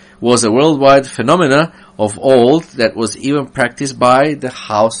trees, was a worldwide phenomena of old that was even practiced by the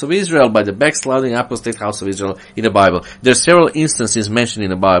house of Israel, by the backsliding apostate house of Israel in the Bible. There are several instances mentioned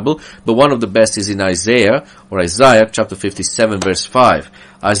in the Bible, but one of the best is in Isaiah chapter 57 verse 5.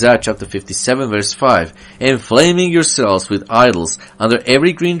 Isaiah chapter 57 verse 5. Enflaming yourselves with idols under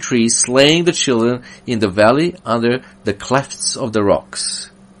every green tree, slaying the children in the valley under the clefts of the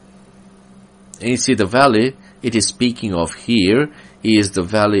rocks. And you see the valley it is speaking of here is the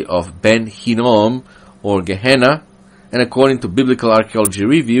valley of Ben Hinnom, or Gehenna, and according to Biblical Archaeology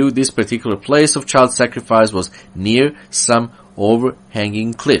Review, this particular place of child sacrifice was near some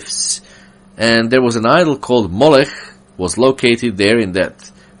overhanging cliffs. And there was an idol called Molech, was located there in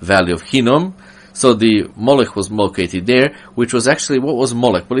that valley of Hinnom. So the Molech was located there, which was actually, what was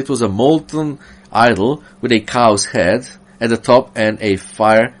Molech? Well, it was a molten idol with a cow's head at the top and a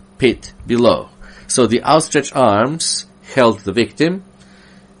fire pit below. So the outstretched arms held the victim.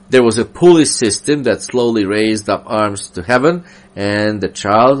 There was a pulley system that slowly raised up arms to heaven, and the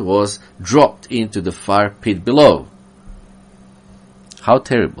child was dropped into the fire pit below. How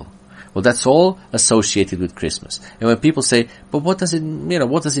terrible. Well, that's all associated with Christmas. And when people say, but what does it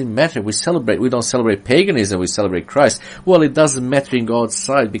matter? We don't celebrate paganism, we celebrate Christ. Well, it doesn't matter in God's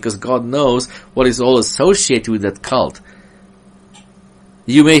sight, because God knows what is all associated with that cult.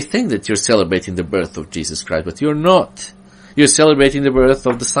 You may think that you're celebrating the birth of Jesus Christ, but you're not. You're celebrating the birth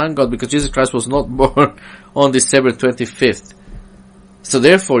of the Son God, because Jesus Christ was not born on December 25th. So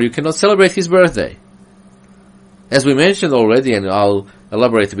therefore, you cannot celebrate His birthday. As we mentioned already, and I'll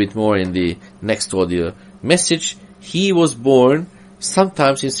elaborate a bit more in the next audio message, He was born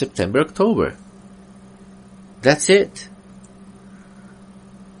sometimes in September, October. That's it.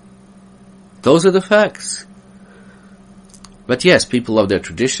 Those are the facts. But yes, people love their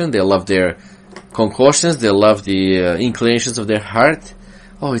tradition, they love their concoctions, they love the inclinations of their heart.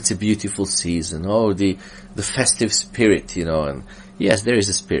 Oh, it's a beautiful season. Oh, the festive spirit, and yes, there is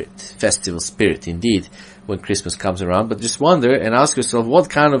a spirit, festival spirit indeed, when Christmas comes around. But just wonder and ask yourself, what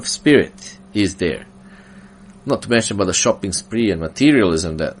kind of spirit is there? Not to mention about the shopping spree and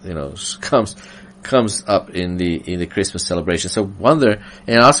materialism that, comes up in the Christmas celebration. So wonder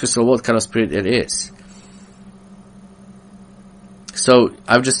and ask yourself what kind of spirit it is. So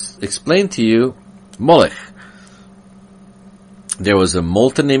I've just explained to you Molech. There was a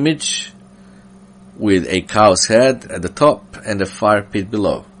molten image with a cow's head at the top and a fire pit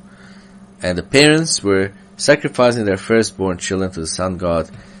below. And the parents were sacrificing their firstborn children to the sun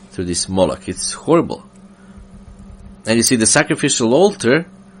god through this Molech. It's horrible. And you see the sacrificial altar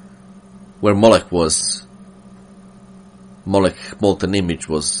where Molech molten image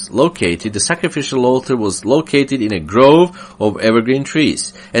was located, the sacrificial altar was located in a grove of evergreen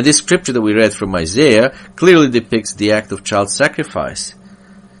trees. And this scripture that we read from Isaiah clearly depicts the act of child sacrifice.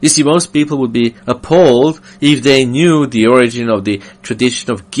 You see, most people would be appalled if they knew the origin of the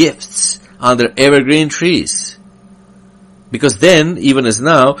tradition of gifts under evergreen trees. Because then, even as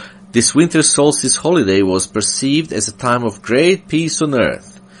now, this winter solstice holiday was perceived as a time of great peace on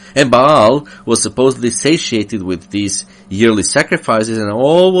earth. And Baal was supposedly satiated with these yearly sacrifices, and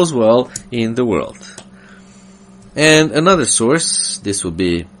all was well in the world. And another source, this will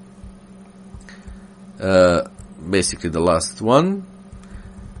be basically the last one,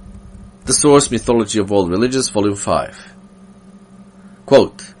 the source Mythology of All Religions, Volume 5.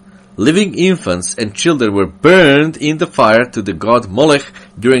 Quote, living infants and children were burned in the fire to the god Molech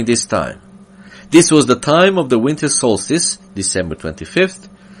during this time. This was the time of the winter solstice, December 25th,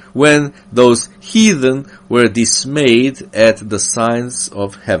 when those heathen were dismayed at the signs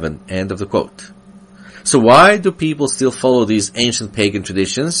of heaven. End of the quote. So why do people still follow these ancient pagan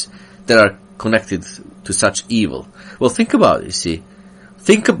traditions that are connected to such evil? Well, think about it, you see.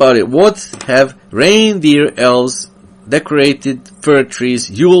 Think about it. What have reindeer, elves, decorated fir trees,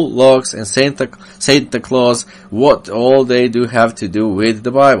 Yule logs, and Santa Claus, what all they do have to do with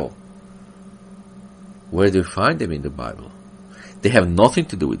the Bible? Where do you find them in the Bible? They have nothing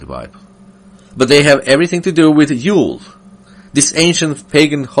to do with the Bible. But they have everything to do with Yule. This ancient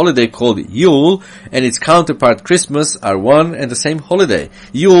pagan holiday called Yule and its counterpart Christmas are one and the same holiday.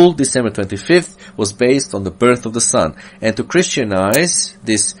 Yule, December 25th, was based on the birth of the sun. And to Christianize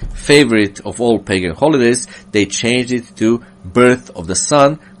this favorite of all pagan holidays, they changed it to birth of the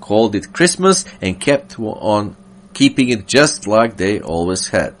sun, called it Christmas, and kept on keeping it just like they always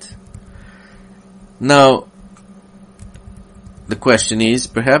had. Now, the question is,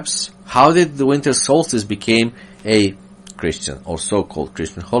 perhaps, how did the winter solstice become a Christian or so-called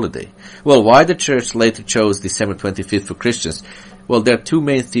Christian holiday. Well, why the church later chose December 25th for Christians? Well, there are two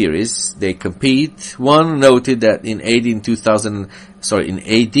main theories. They compete. One noted that in AD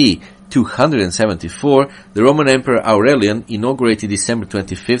 274, the Roman Emperor Aurelian inaugurated December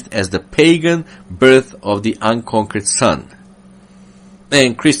 25th as the pagan birth of the unconquered sun.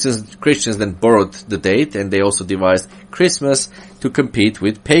 And Christians then borrowed the date, and they also devised Christmas to compete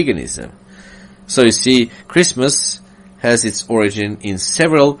with paganism. So you see, Christmas has its origin in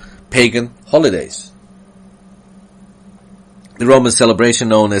several pagan holidays. The Roman celebration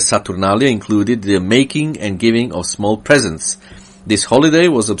known as Saturnalia included the making and giving of small presents. This holiday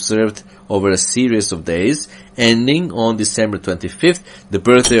was observed over a series of days, ending on December 25th, the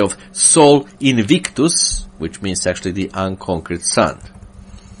birthday of Sol Invictus, which means actually the unconquered sun.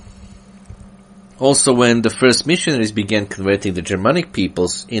 Also, when the first missionaries began converting the Germanic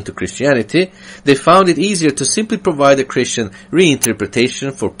peoples into Christianity, they found it easier to simply provide a Christian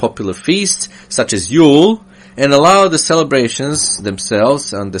reinterpretation for popular feasts, such as Yule, and allow the celebrations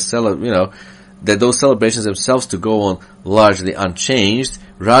themselves and those celebrations themselves to go on largely unchanged,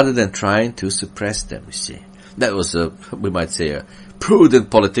 rather than trying to suppress them, you see. That was we might say, a prudent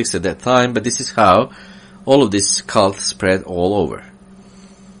politics at that time, but this is how all of this cult spread all over.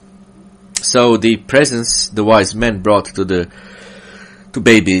 So the presents the wise men brought to the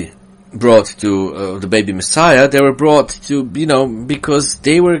baby Messiah, they were brought to, because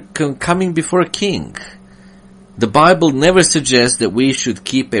they were coming before a king. The Bible never suggests that we should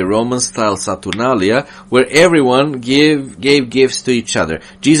keep a Roman-style Saturnalia where everyone gave gifts to each other.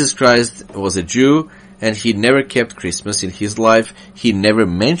 Jesus Christ was a Jew, and he never kept Christmas in his life. He never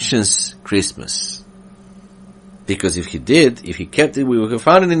mentions Christmas. Because if he kept it, we will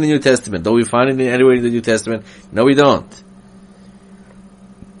find it in the New Testament. Don't we find it anywhere in the New Testament? No, we don't.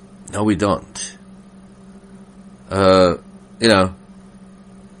 No, we don't.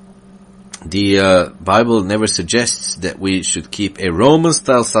 The Bible never suggests that we should keep a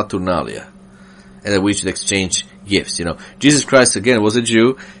Roman-style Saturnalia and that we should exchange gifts. Jesus Christ, again, was a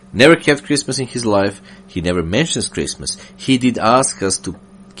Jew, never kept Christmas in his life. He never mentions Christmas. He did ask us to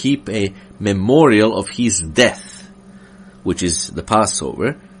keep a memorial of his death, which is the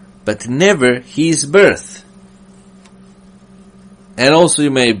Passover, but never his birth. And also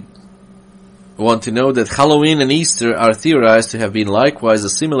you may want to know that Halloween and Easter are theorized to have been likewise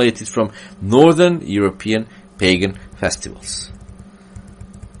assimilated from Northern European pagan festivals.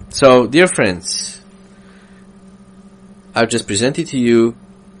 So, dear friends, I've just presented to you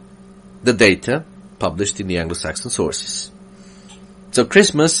the data published in the Anglo-Saxon sources. So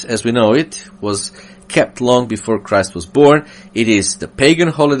Christmas, as we know it, was kept long before Christ was born. It is the pagan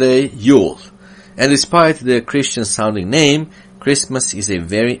holiday Yule. And despite the Christian-sounding name, Christmas is a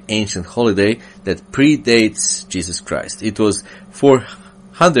very ancient holiday that predates Jesus Christ. It was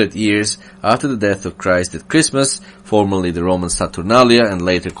 400 years after the death of Christ that Christmas, formerly the Roman Saturnalia and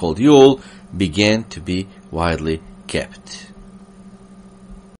later called Yule, began to be widely kept.